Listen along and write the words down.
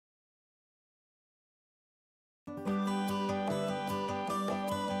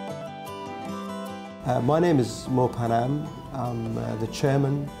My name is Mo Panam. I'm the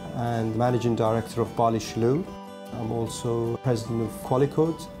Chairman and Managing Director of Barley Chalu. I'm also President of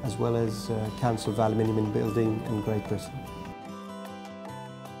Qualicoat as well as Council of Aluminium and Building in Great Britain.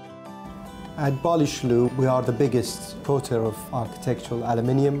 At Barley Chalu, we are the biggest coater of architectural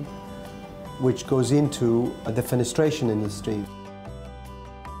aluminium, which goes into the fenestration industry.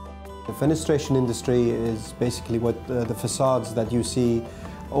 The fenestration industry is basically what the facades that you see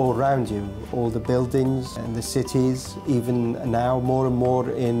all around you, all the buildings and the cities, even now more and more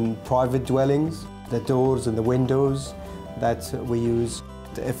in private dwellings, the doors and the windows that we use.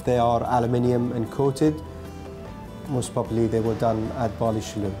 If they are aluminium and coated, most probably they were done at Barley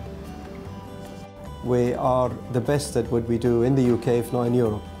Chalu. We are the best at what we do in the UK, if not in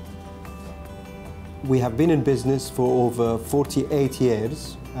Europe. We have been in business for over 48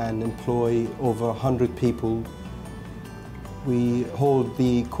 years and employ over 100 people. We hold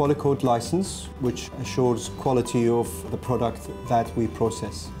the Qualicoat license, which assures quality of the product that we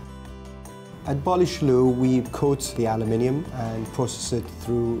process. At Barley Chalu, we coat the aluminium and process it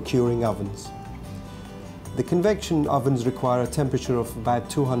through curing ovens. The convection ovens require a temperature of about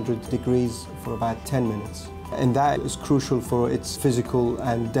 200 degrees for about 10 minutes. And that is crucial for its physical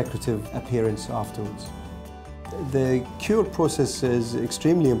and decorative appearance afterwards. The cure process is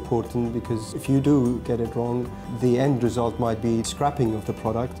extremely important because if you do get it wrong, the end result might be scrapping of the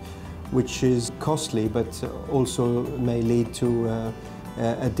product, which is costly but also may lead to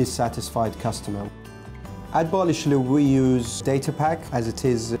a dissatisfied customer. At Barley Chalu, we use DataPack as it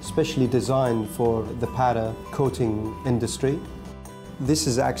is specially designed for the powder coating industry. This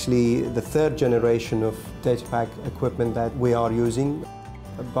is actually the third generation of DataPack equipment that we are using.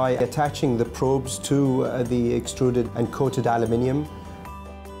 By attaching the probes to the extruded and coated aluminium,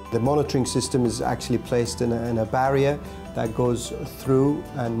 the monitoring system is actually placed in a barrier that goes through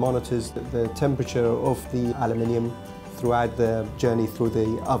and monitors the temperature of the aluminium throughout the journey through the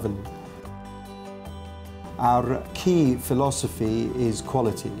oven. Our key philosophy is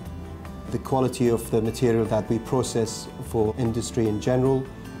quality. The quality of the material that we process for industry in general,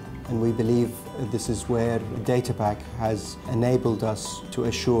 and we believe this is where DataPack has enabled us to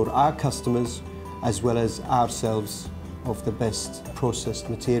assure our customers as well as ourselves of the best processed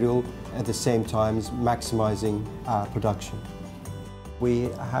material, at the same time maximizing our production. We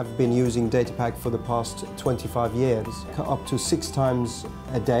have been using DataPack for the past 25 years, up to 6 times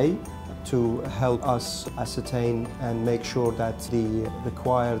a day, to help us ascertain and make sure that the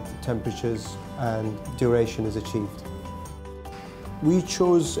required temperatures and duration is achieved. We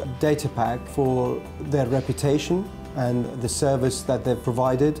chose DataPack for their reputation and the service that they've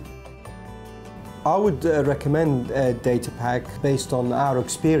provided. I would recommend DataPack based on our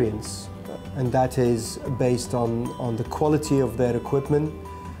experience, and that is based on the quality of their equipment,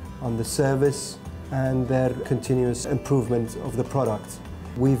 on the service and their continuous improvement of the product.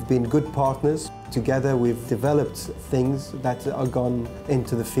 We've been good partners. Together we've developed things that are gone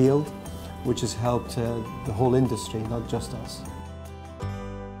into the field, which has helped the whole industry, not just us.